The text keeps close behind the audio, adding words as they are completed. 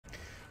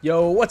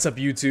Yo, what's up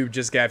YouTube?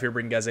 JustGav here,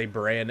 bringing you guys a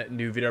brand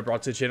new video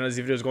brought to the channel. This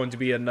video is going to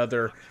be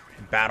another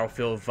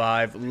Battlefield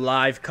 5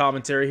 live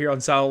commentary here on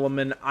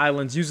Solomon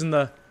Islands using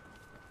the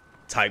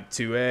Type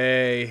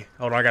 2A.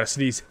 Hold on, I gotta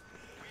sneeze.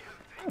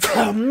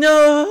 Oh,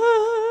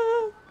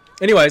 no!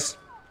 Anyways.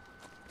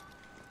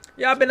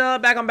 Yeah, I've been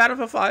back on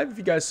Battlefield 5. If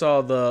you guys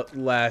saw the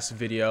last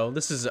video.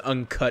 This is an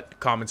uncut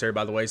commentary,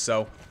 by the way,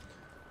 so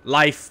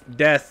life,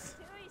 death.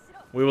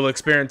 We will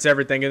experience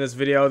everything in this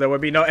video. There will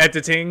be no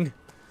editing.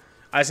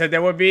 I said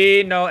there would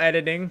be no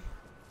editing.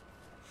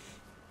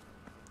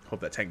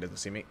 Hope that tank doesn't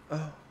see me.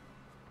 Oh.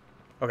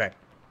 Okay.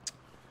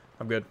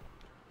 I'm good.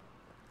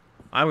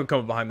 I'm gonna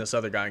come behind this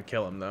other guy and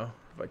kill him, though,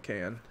 if I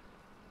can.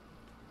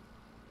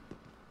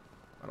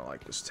 I don't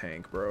like this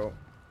tank, bro.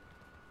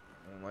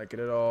 I don't like it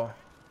at all.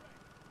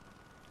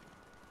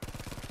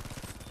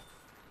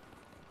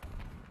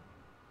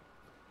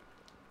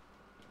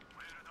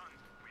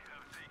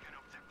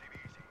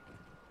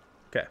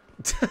 Okay.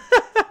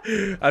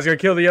 I was gonna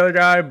kill the other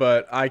guy,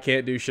 but I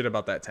can't do shit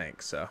about that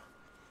tank, so.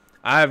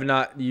 I have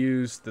not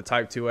used the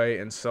Type 2A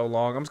in so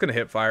long. I'm just gonna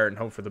hip fire it and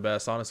hope for the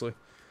best, honestly.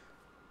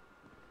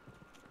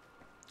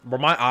 But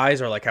my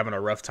eyes are like having a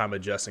rough time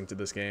adjusting to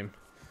this game.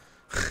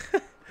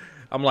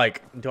 I'm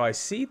like, do I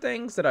see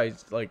things that I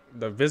like?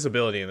 The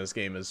visibility in this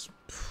game is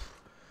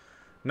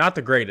not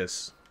the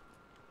greatest.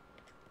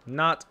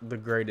 Not the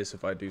greatest,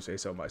 if I do say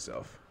so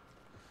myself.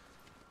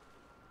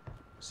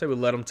 Say we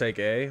let them take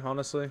A,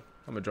 honestly.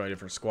 I'm gonna join a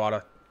different squad.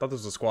 I thought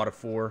this was a squad of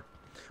 4.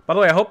 By the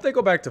way, I hope they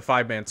go back to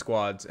 5-man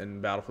squads in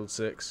Battlefield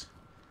 6.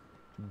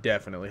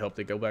 Definitely hope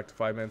they go back to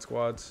 5-man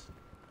squads.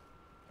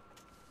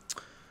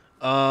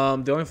 The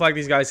only flag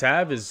these guys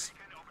have is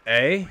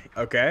A.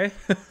 Okay.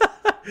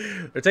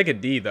 They're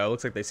taking D, though.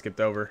 Looks like they skipped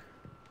over.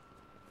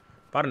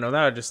 If I didn't know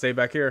that, I'd just stay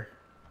back here.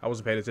 I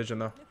wasn't paying attention,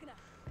 though.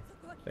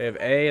 They have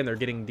A, and they're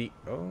getting D.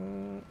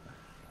 Oh.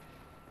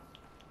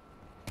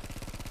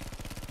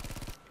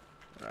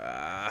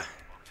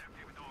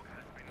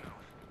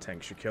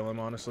 Tank should kill him,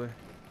 honestly.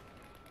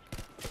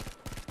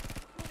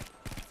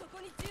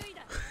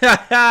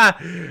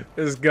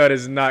 This gun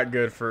is not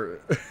good for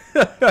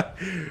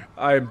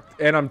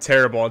I'm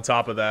terrible on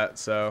top of that,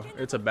 so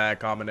it's a bad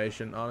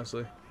combination,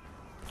 honestly.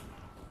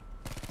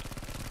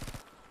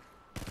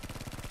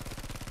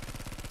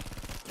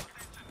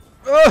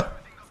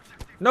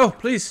 No,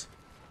 please.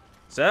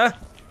 Sir?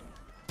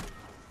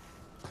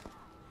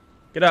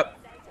 Get up.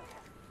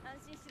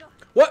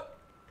 What?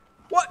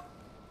 What?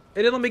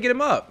 It didn't let me get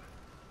him up.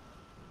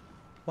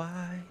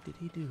 Why did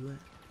he do it?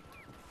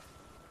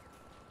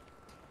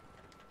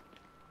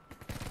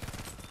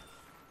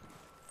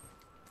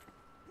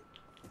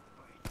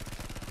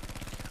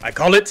 I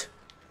call it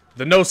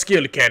the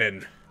no-skill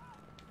cannon.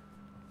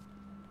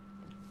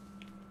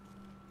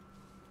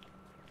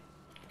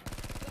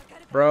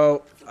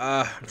 Bro,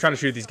 I'm trying to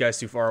shoot these guys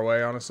too far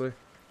away, honestly.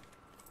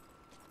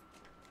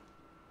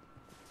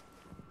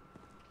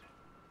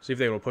 See if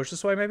they will push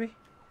this way, maybe?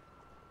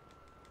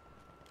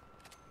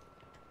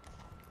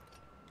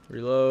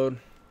 Reload.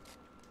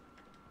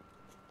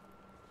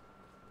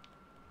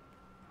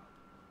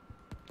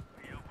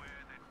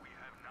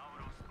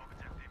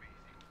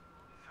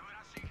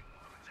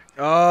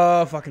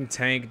 Oh, fucking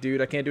tank,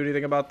 dude. I can't do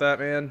anything about that,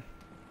 man.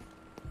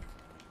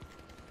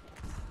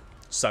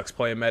 Sucks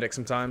playing medic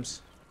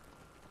sometimes.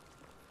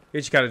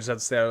 You kind of just have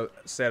to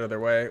stay out of their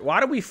way.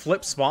 Why do we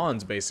flip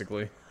spawns,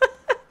 basically?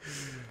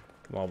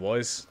 Come on,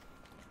 boys.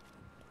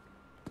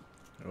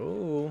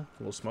 Oh,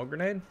 little smoke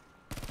grenade.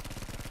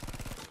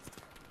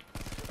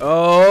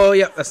 Oh,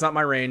 yep. That's not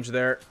my range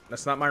there.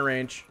 That's not my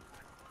range.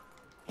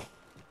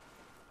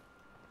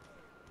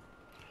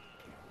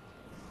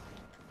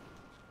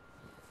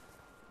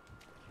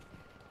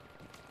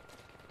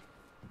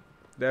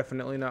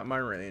 Definitely not my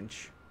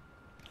range.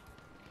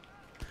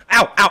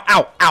 Ow! Ow!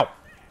 Ow! Ow!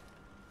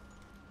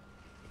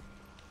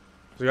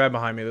 There's a guy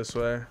behind me this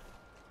way.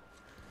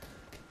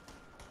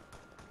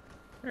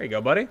 There you go,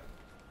 buddy.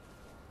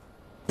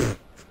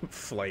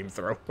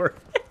 Flamethrower.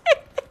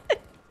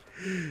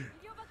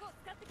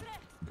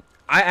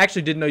 I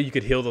actually didn't know you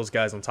could heal those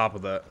guys on top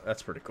of that.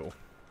 That's pretty cool.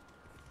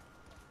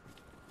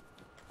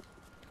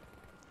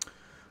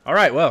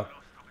 Alright, well.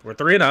 We're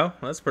 3-0.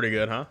 That's pretty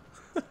good, huh?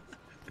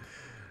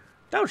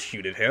 Don't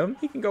shoot at him.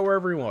 He can go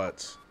wherever he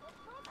wants.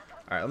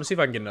 Alright, let me see if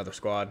I can get another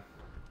squad.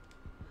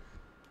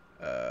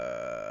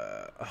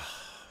 Oh,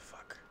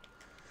 fuck.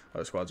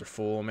 Other squads are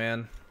full,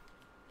 man.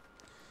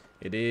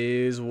 It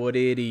is what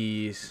it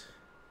is.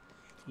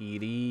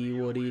 It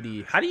is what it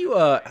is. How do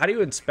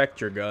you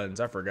inspect your guns?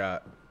 I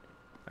forgot.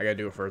 I gotta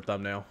do it for a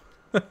thumbnail.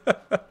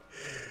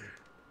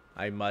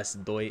 I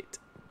must do it.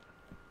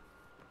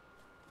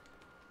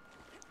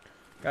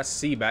 Got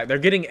C back. They're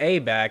getting A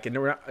back,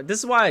 and this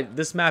is why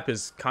this map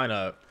is kind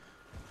of,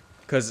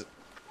 because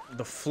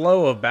the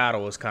flow of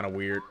battle is kind of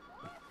weird.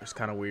 It's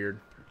kind of weird.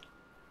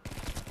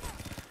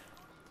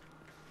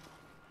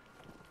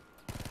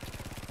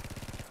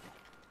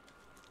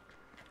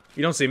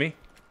 You don't see me?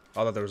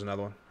 Oh, I thought there was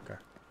another one. Okay.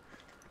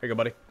 Here you go,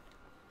 buddy.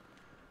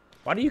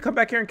 Why do you come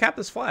back here and cap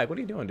this flag? What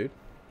are you doing, dude?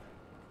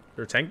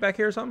 there a tank back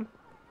here or something?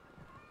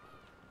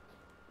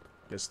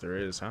 Guess there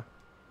is, huh?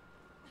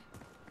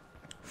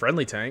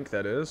 Friendly tank,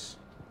 that is.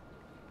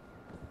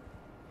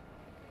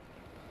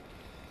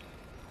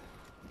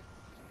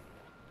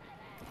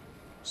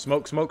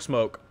 Smoke, smoke,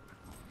 smoke.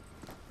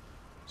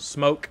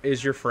 Smoke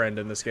is your friend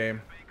in this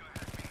game.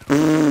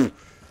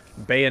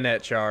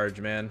 Bayonet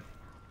charge, man.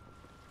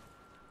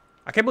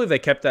 I can't believe they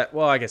kept that.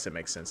 Well, I guess it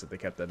makes sense that they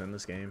kept that in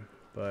this game,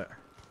 but...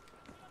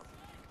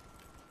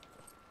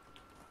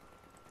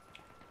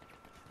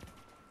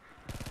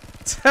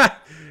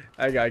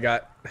 I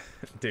got...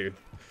 Dude.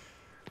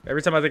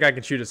 Every time I think I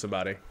can shoot at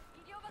somebody.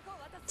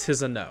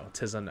 'Tis a no.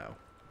 'Tis a no.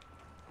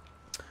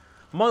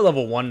 I'm only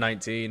level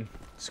 119.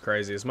 It's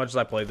crazy. As much as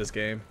I played this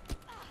game.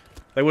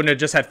 They wouldn't have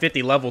just had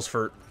 50 levels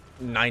for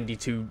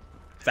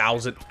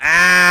 92,000.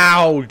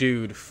 Ow,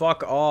 dude.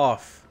 Fuck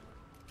off.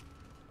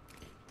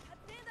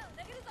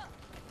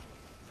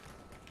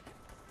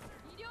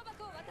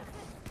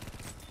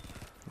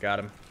 Got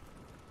him.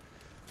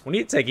 We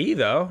need to take E,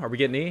 though. Are we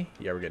getting E?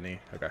 Yeah, we're getting E.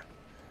 Okay.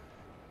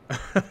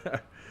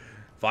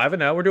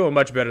 5-0. We're doing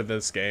much better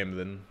this game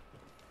than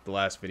the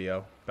last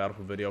video.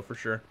 Battlefield video, for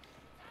sure.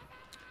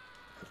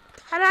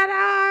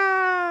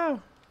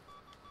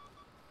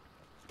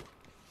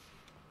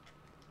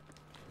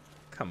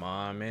 Come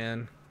on,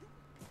 man.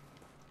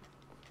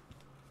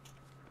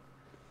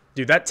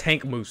 Dude, that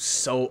tank moves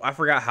so... I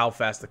forgot how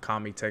fast the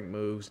commie tank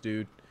moves,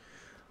 dude.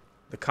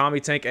 The commie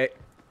tank...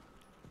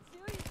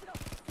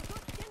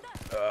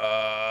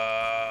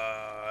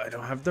 I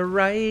don't have the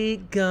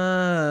right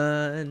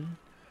gun.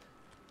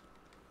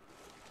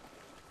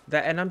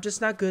 And I'm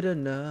just not good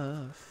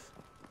enough.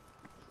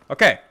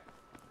 Okay.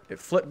 It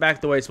flipped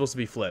back the way it's supposed to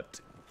be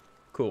flipped.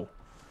 Cool.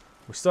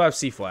 We still have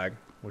C flag,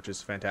 which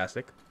is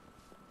fantastic.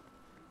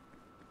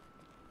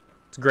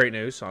 It's great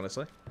news,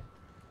 honestly.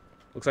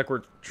 Looks like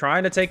we're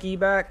trying to take E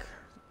back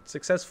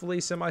successfully,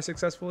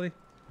 semi-successfully.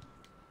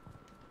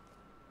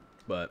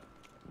 But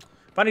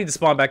if I need to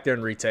spawn back there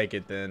and retake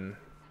it, then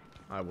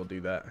I will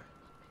do that.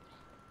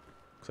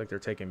 Looks like they're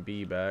taking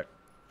B back.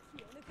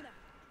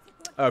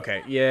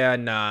 Okay, yeah,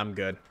 nah, I'm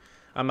good.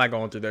 I'm not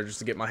going through there just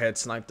to get my head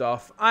sniped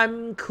off.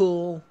 I'm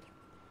cool.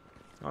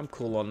 I'm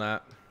cool on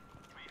that.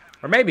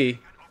 Or maybe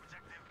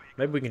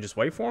we can just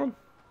wait for him.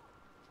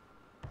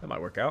 That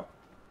might work out.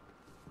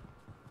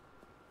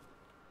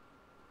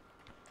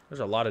 There's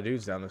a lot of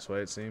dudes down this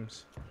way, it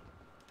seems.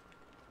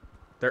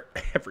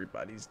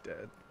 Everybody's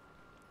dead.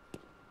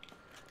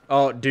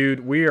 Oh,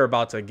 dude, we are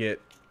about to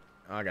get...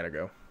 I gotta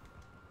go.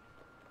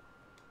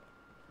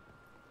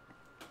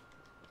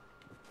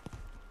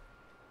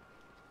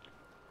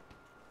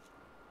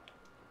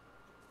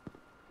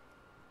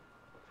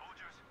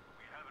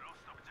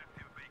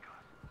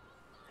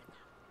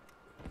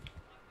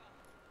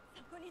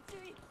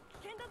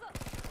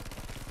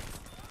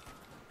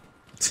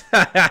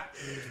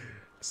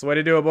 That's the way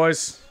to do it,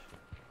 boys.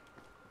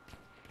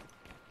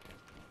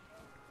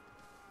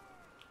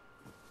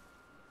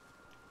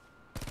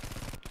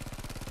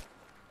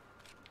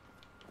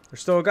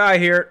 There's still a guy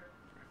here.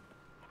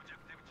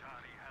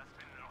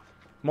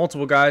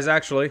 Multiple guys,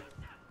 actually.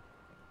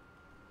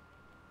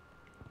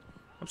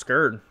 I'm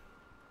scared.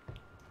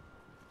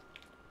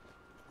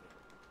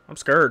 I'm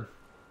scared.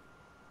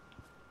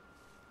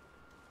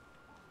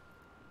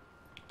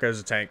 Okay, there's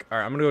a tank.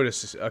 Alright, I'm gonna go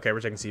to... Okay, we're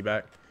taking C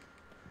back.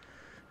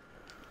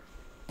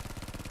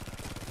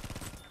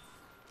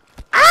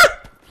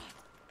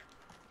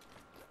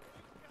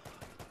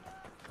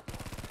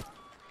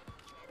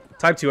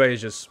 Type 2A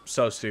is just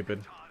so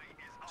stupid.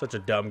 Such a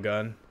dumb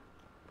gun.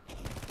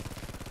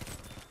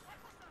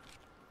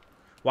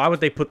 Why would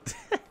they put...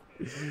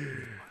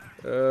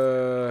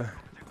 Yeah.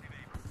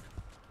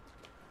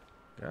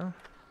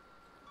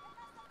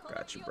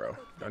 Got you, bro.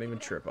 Don't even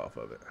trip off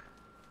of it.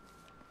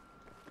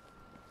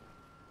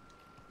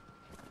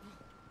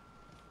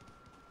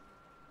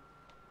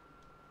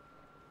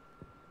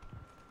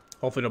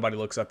 Hopefully nobody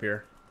looks up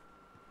here.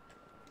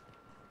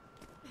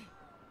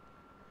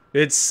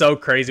 It's so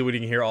crazy when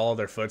you can hear all of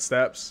their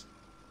footsteps.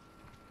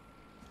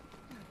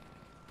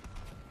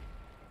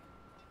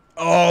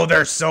 Oh,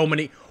 there's so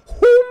many.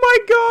 Oh my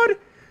god.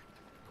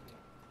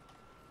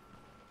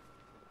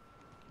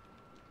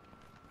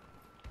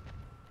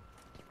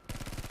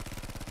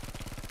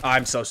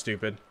 I'm so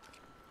stupid.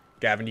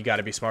 Gavin, you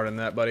gotta be smarter than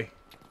that, buddy.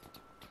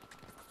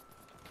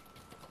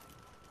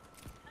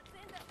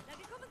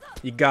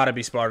 You gotta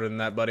be smarter than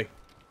that, buddy.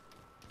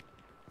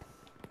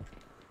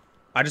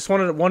 I just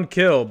wanted one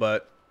kill,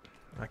 but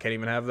I can't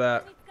even have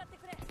that.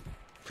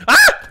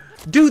 Ah!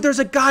 Dude, there's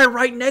a guy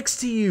right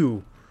next to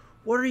you.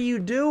 What are you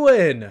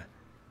doing?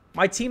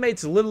 My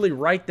teammate's literally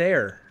right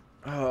there.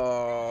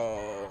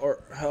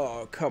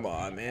 Oh, come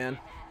on, man.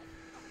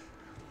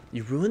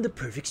 You ruined the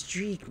perfect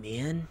streak,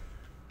 man.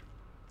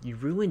 You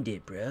ruined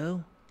it,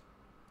 bro.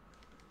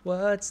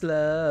 What's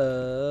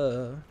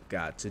love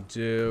got to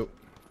do?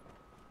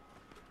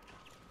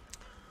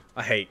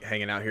 I hate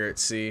hanging out here at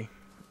C.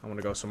 I want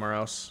to go somewhere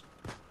else.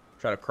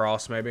 Try to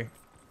cross, maybe.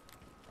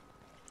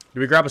 Do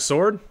we grab a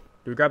sword?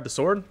 Do we grab the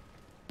sword?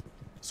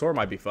 Sword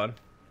might be fun.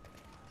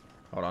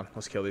 Hold on.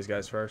 Let's kill these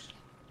guys first.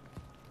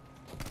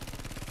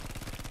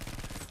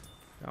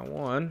 Got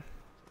one.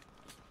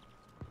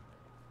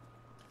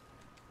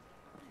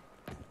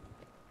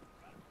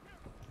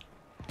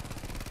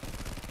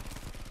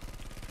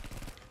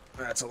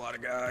 That's a lot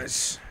of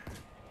guys.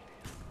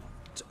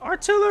 It's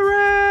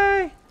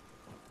artillery!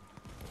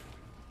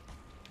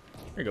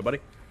 Here you go, buddy.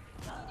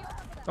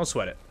 Don't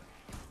sweat it.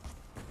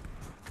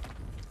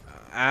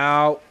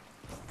 Ow.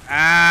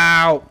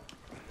 Ow!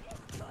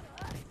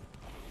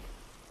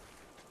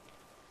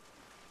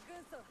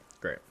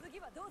 Great.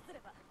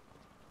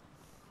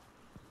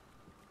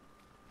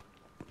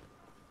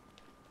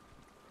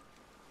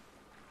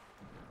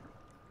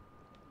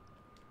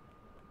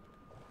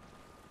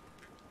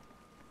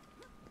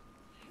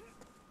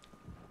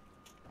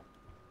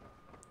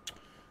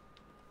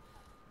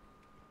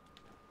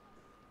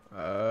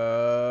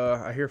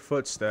 I hear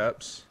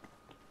footsteps.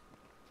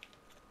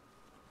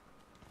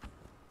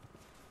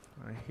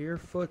 I hear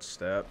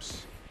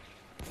footsteps.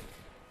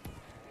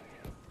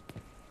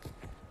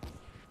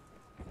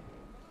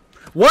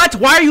 What?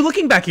 Why are you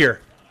looking back here?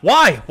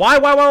 Why? Why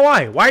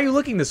are you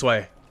looking this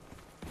way?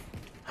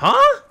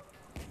 Huh?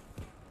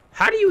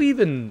 How do you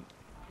even...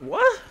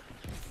 What?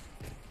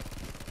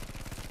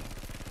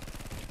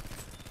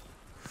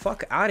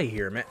 Fuck out of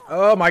here, man.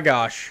 Oh my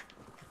gosh.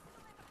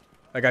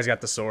 That guy's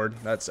got the sword.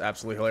 That's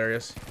absolutely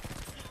hilarious.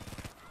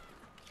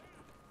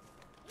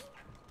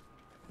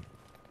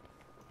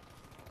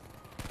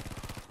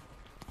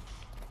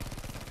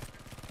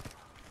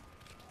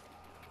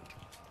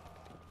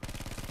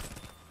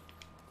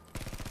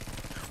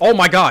 Oh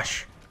my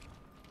gosh.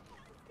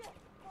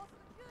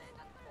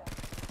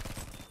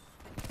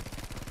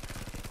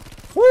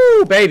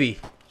 Woo, baby.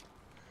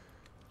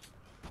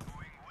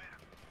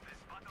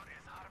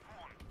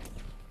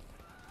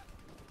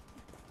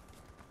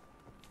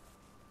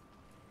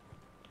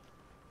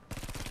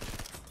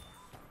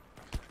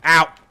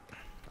 Ow.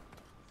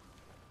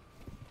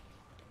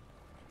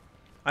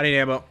 I need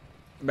ammo.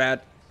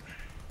 Bad.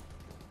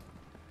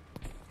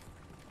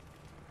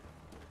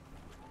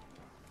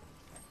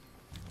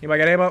 Anybody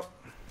got ammo?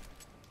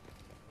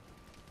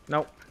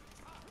 Nope.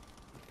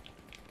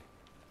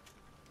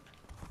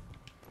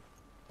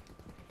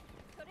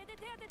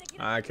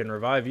 I can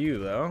revive you,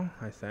 though,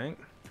 I think.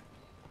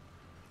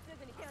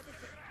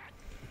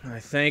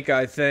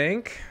 I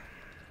think.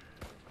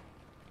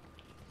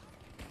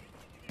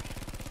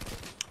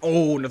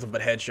 Oh, nothing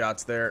but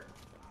headshots there.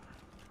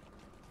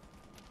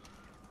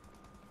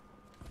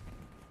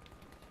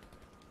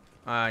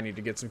 I need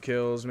to get some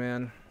kills,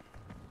 man.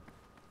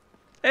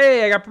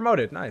 Hey, I got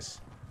promoted. Nice.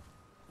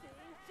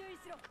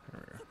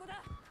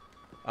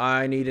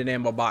 I need an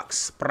ammo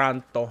box.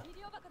 Pronto. I'm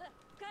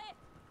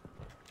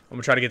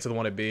gonna try to get to the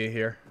one at B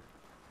here.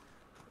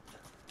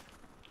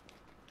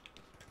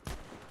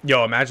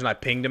 Yo, imagine I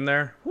pinged him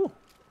there. Whew.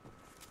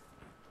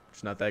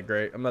 It's not that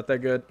great. I'm not that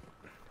good.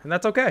 And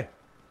that's okay.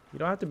 You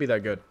don't have to be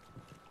that good.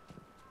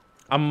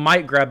 I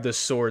might grab this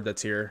sword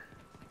that's here.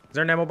 Is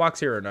there an ammo box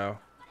here or no?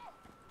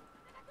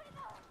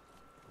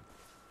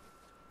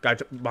 Guy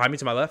behind me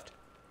to my left.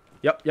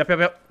 Yep.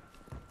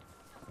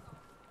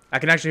 I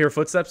can actually hear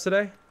footsteps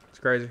today. It's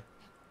crazy.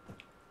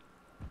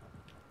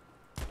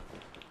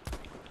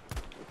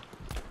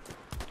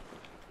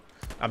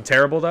 I'm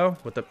terrible though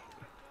with the...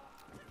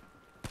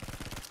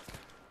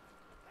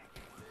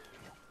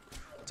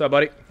 What's up,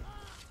 buddy?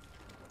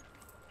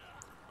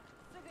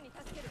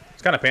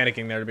 It's kind of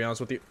panicking there, to be honest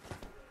with you.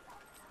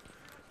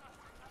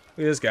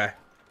 Look at this guy.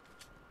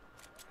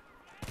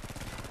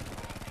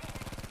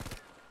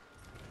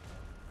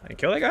 I didn't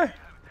kill that guy?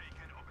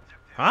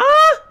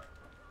 Huh?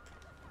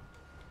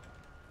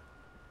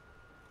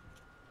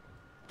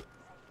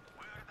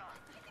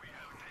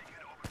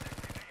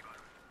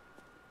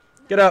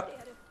 Get up.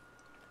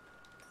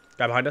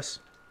 Guy behind us?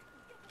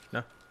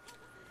 No?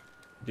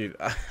 Dude,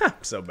 I'm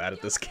so bad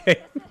at this game.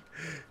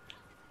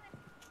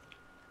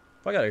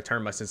 I gotta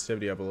turn my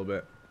sensitivity up a little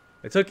bit.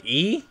 They took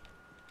E?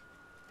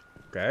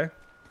 Okay.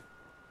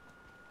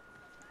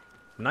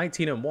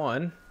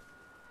 19-1.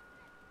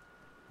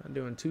 Not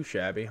doing too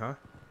shabby, huh?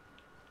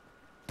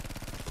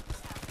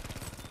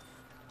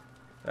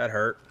 That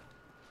hurt.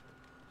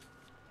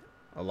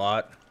 A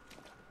lot.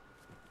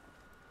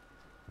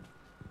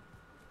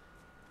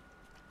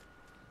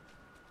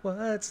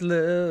 What's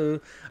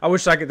love? I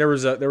wish I could. There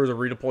was a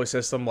redeploy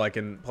system like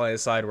in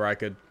PlaySide where I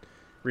could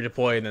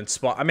redeploy and then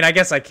spawn. I mean, I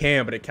guess I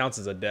can, but it counts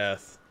as a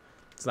death.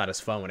 It's not as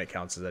fun when it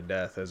counts as a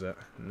death, is it?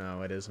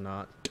 No, it is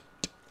not.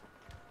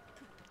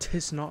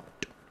 Tis not.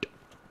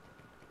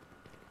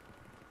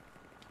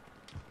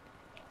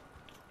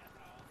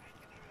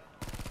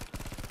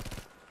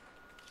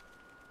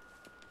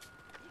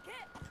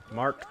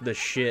 Mark the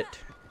shit.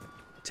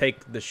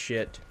 Take the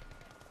shit.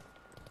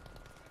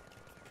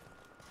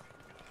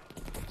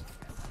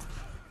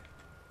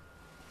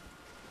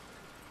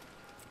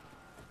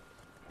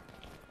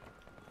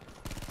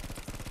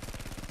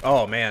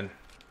 Oh, man.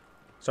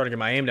 Starting to get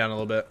my aim down a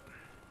little bit.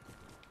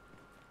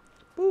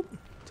 Boop.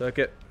 Took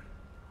it.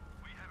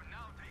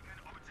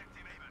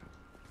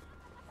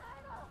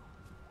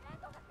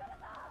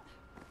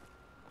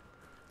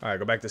 Alright,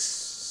 go back to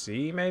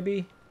C,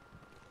 maybe?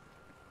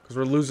 Because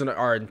we're losing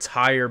our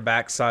entire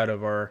backside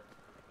of our...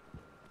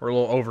 We're a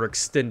little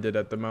overextended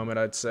at the moment,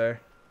 I'd say.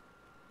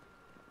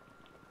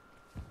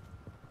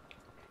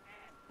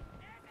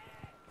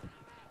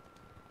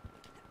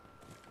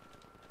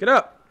 Get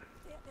up!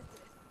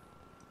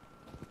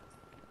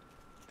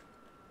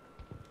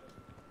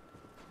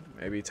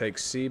 Maybe take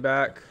C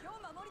back.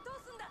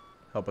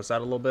 Help us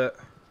out a little bit.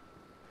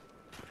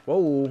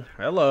 Whoa,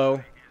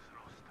 hello.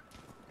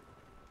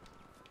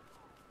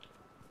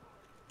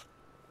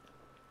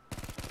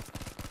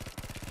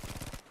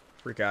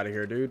 Freak out of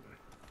here, dude.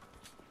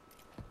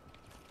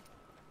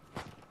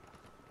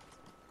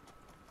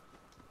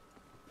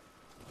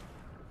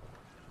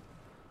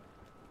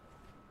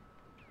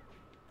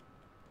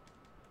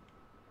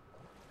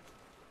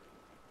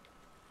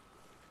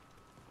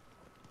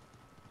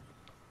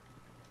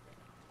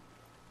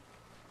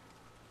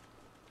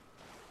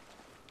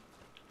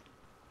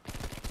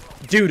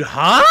 Dude,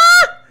 huh?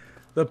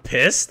 The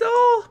pistol?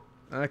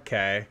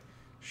 Okay.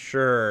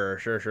 Sure,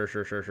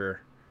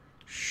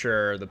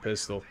 the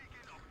pistol.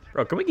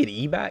 Bro, can we get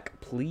E back,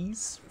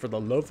 please? For the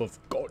love of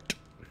God.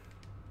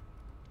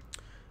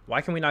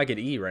 Why can we not get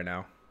E right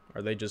now?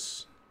 Are they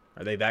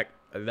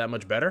that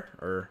much better?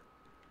 Or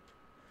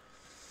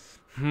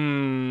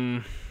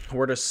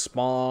where to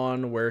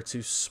spawn, where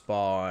to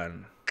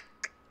spawn.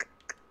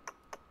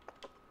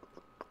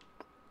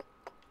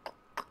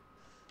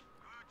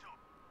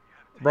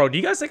 Bro, do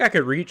you guys think I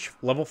could reach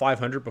level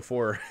 500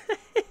 before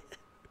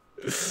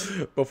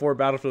before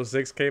Battlefield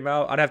 6 came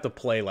out? I'd have to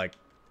play like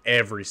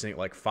every single,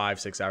 like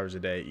 5-6 hours a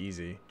day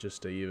easy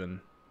just to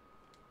even.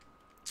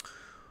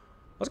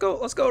 Let's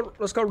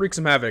go wreak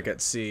some havoc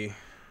at C.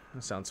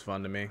 That sounds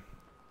fun to me.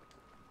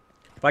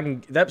 If I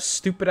can, that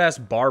stupid ass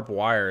barbed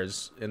wire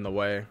is in the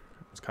way.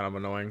 It's kind of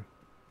annoying.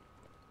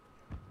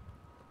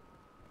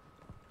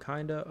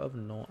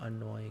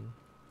 Annoying.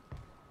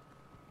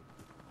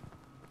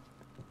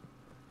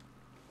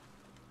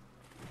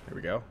 There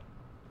we go.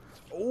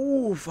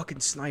 Oh, fucking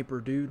sniper,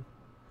 dude.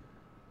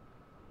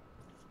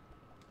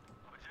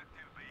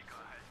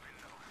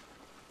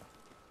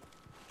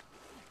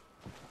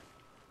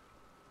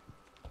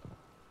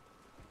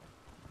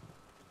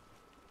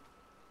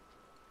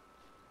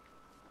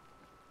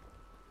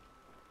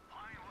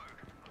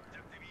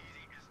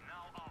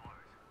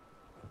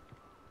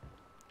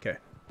 Okay.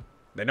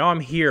 They know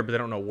I'm here, but they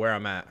don't know where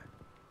I'm at.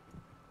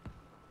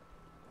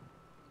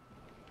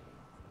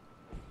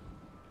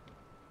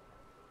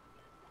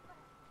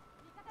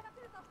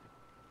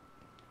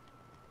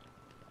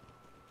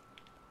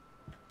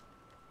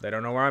 They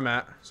don't know where I'm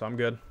at, so I'm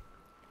good.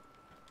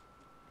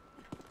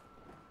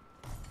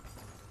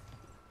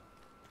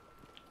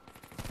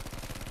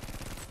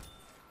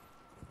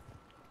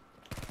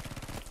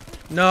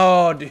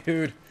 No,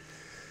 dude.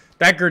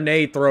 That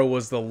grenade throw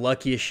was the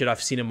luckiest shit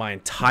I've seen in my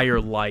entire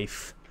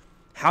life.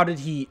 How did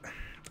he...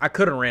 I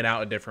could have ran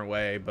out a different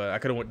way, but I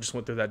could have just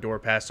went through that door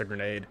past a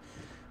grenade.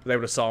 If they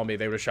would have saw me,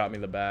 they would have shot me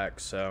in the back,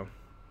 so...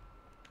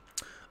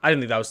 I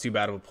didn't think that was too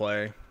bad of a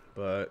play,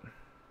 but...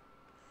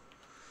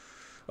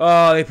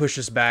 Oh, they pushed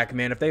us back,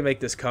 man. If they make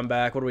this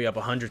comeback, what are we up,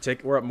 100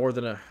 tickets? We're up more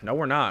than a... No,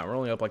 we're not. We're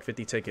only up like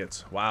 50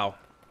 tickets. Wow.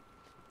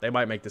 They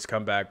might make this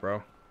comeback,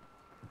 bro.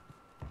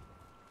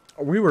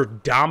 We were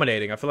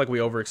dominating. I feel like we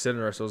overextended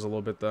ourselves a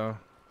little bit, though.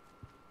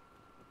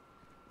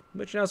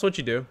 But, you know, that's what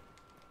you do.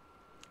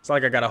 It's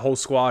like I got a whole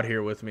squad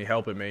here with me,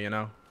 helping me, you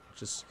know?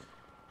 Just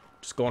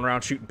going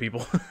around shooting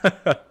people.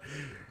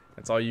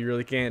 That's all you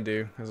really can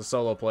do as a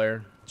solo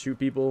player. Shoot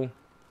people,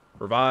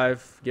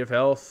 revive, give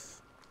health.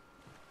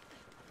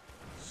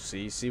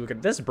 See, we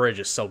could. This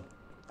bridge is so...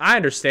 I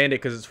understand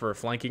it because it's for a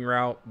flanking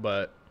route,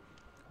 but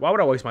why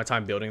would I waste my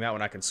time building that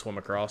when I can swim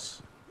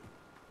across?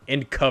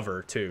 In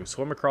cover, too.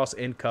 Swim across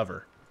in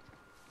cover.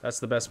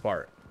 That's the best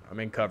part. I'm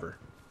in cover.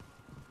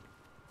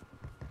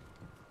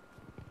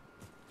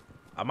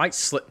 I might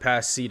slip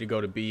past C to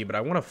go to B, but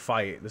I want to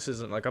fight. This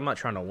isn't like... I'm not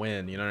trying to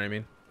win, you know what I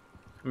mean?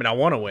 I mean, I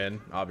want to win,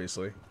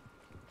 obviously.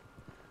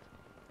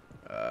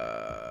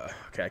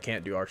 Okay, I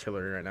can't do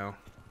artillery right now,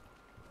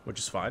 which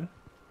is fine.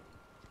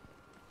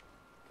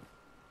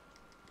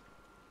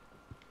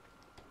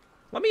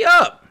 Let me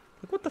up!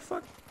 Like, what the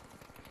fuck?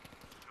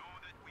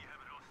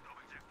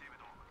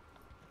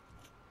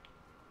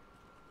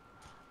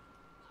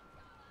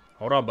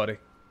 Hold on, buddy.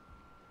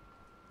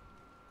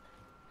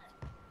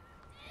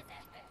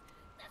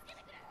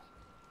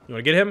 You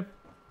wanna get him?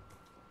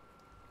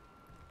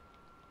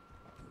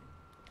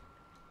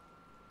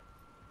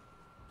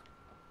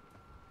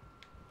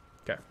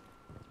 Okay.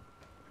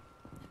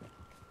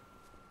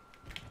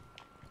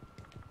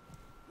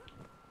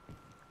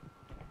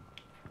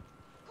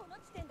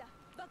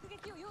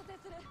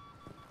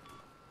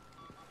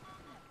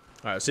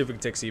 Alright, let's see if we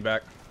can take C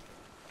back.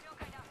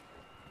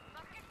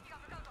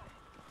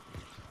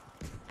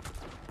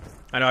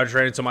 I know I just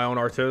ran into my own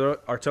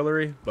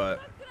artillery,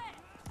 but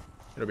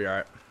it'll be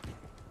alright.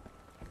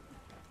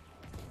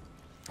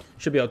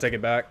 Should be able to take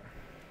it back.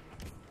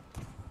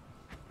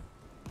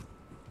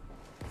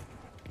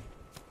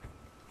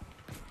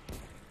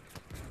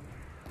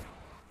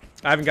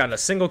 I haven't gotten a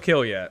single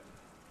kill yet.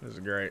 This is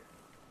great.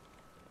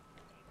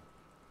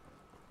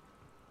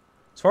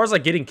 As far as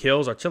like getting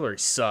kills, artillery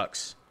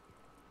sucks.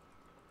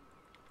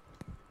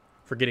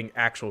 For getting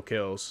actual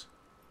kills.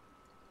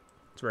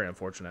 It's very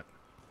unfortunate.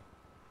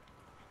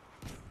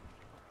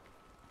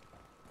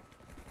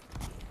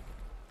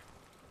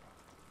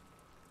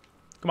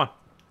 Come on.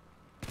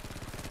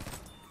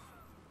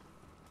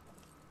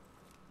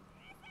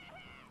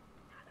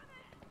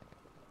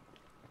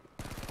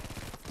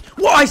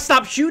 Whoa, I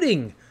stopped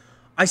shooting!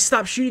 I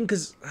stopped shooting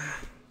because...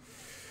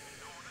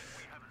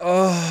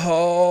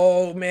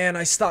 Oh, man,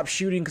 I stopped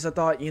shooting because I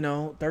thought, you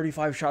know,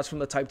 35 shots from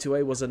the Type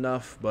 2A was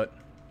enough, but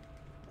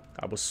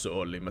I was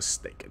sorely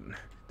mistaken.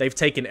 They've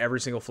taken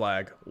every single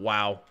flag.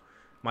 Wow.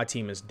 My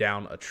team is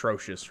down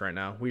atrocious right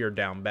now. We are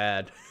down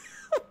bad.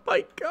 Oh,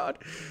 my God.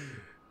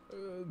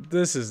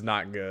 This is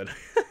not good.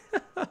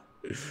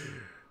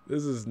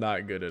 This is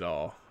not good at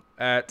all.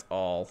 At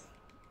all.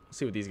 Let's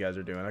see what these guys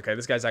are doing. Okay,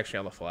 this guy's actually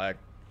on the flag.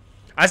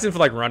 I just didn't feel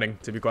like running,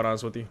 to be quite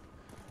honest with you.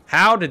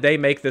 How did they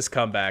make this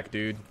comeback,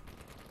 dude?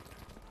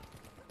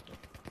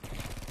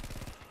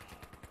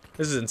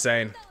 This is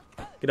insane.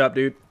 Get up,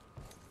 dude.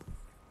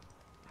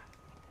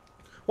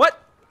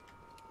 What?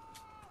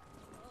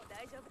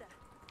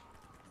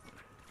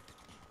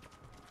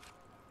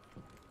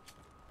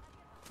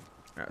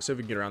 Alright, so if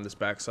we can get around this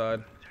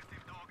backside.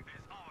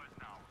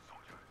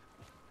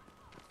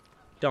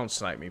 Don't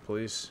snipe me,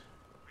 please.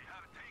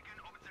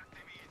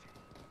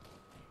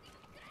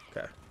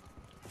 Okay.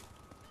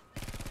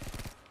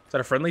 Is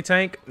that a friendly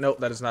tank? Nope,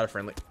 that is not a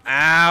friendly.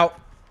 Ow!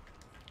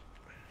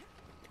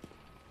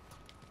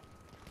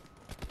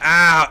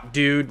 Ow,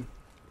 dude.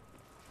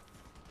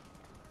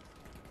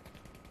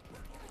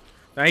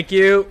 Thank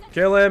you.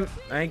 Kill him.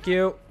 Thank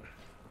you.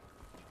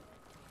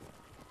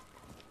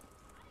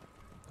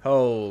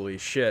 Holy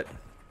shit.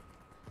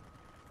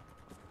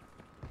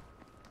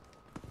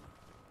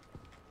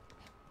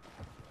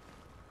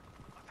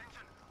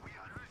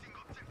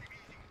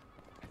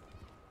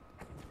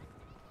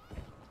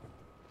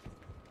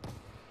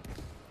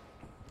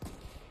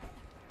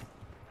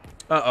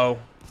 Uh-oh.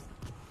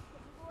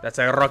 That's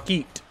a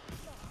rocket.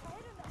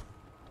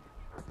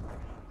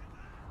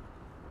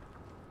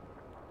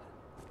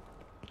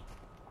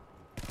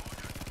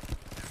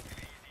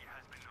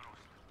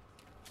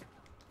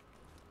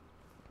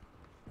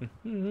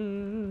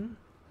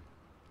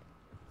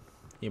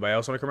 Anybody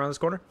else want to come around this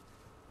corner?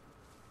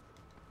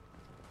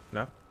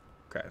 No?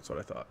 Okay, that's what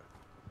I thought.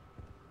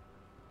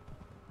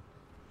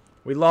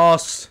 We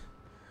lost.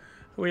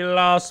 We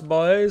lost,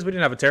 boys. We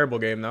didn't have a terrible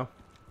game, though.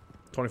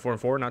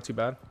 24-4, not too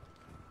bad.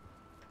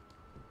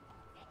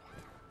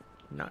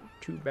 Not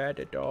too bad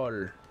at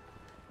all.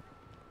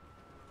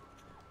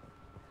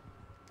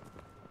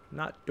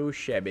 Not too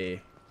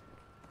shabby.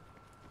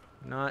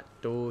 Not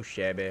too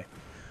shabby.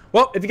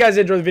 Well, if you guys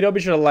enjoyed the video,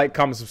 be sure to like,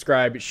 comment,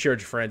 subscribe, share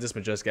with your friends. This has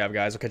been JustGav,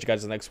 guys. I'll catch you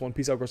guys in the next one.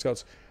 Peace out, Girl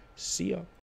Scouts. See ya.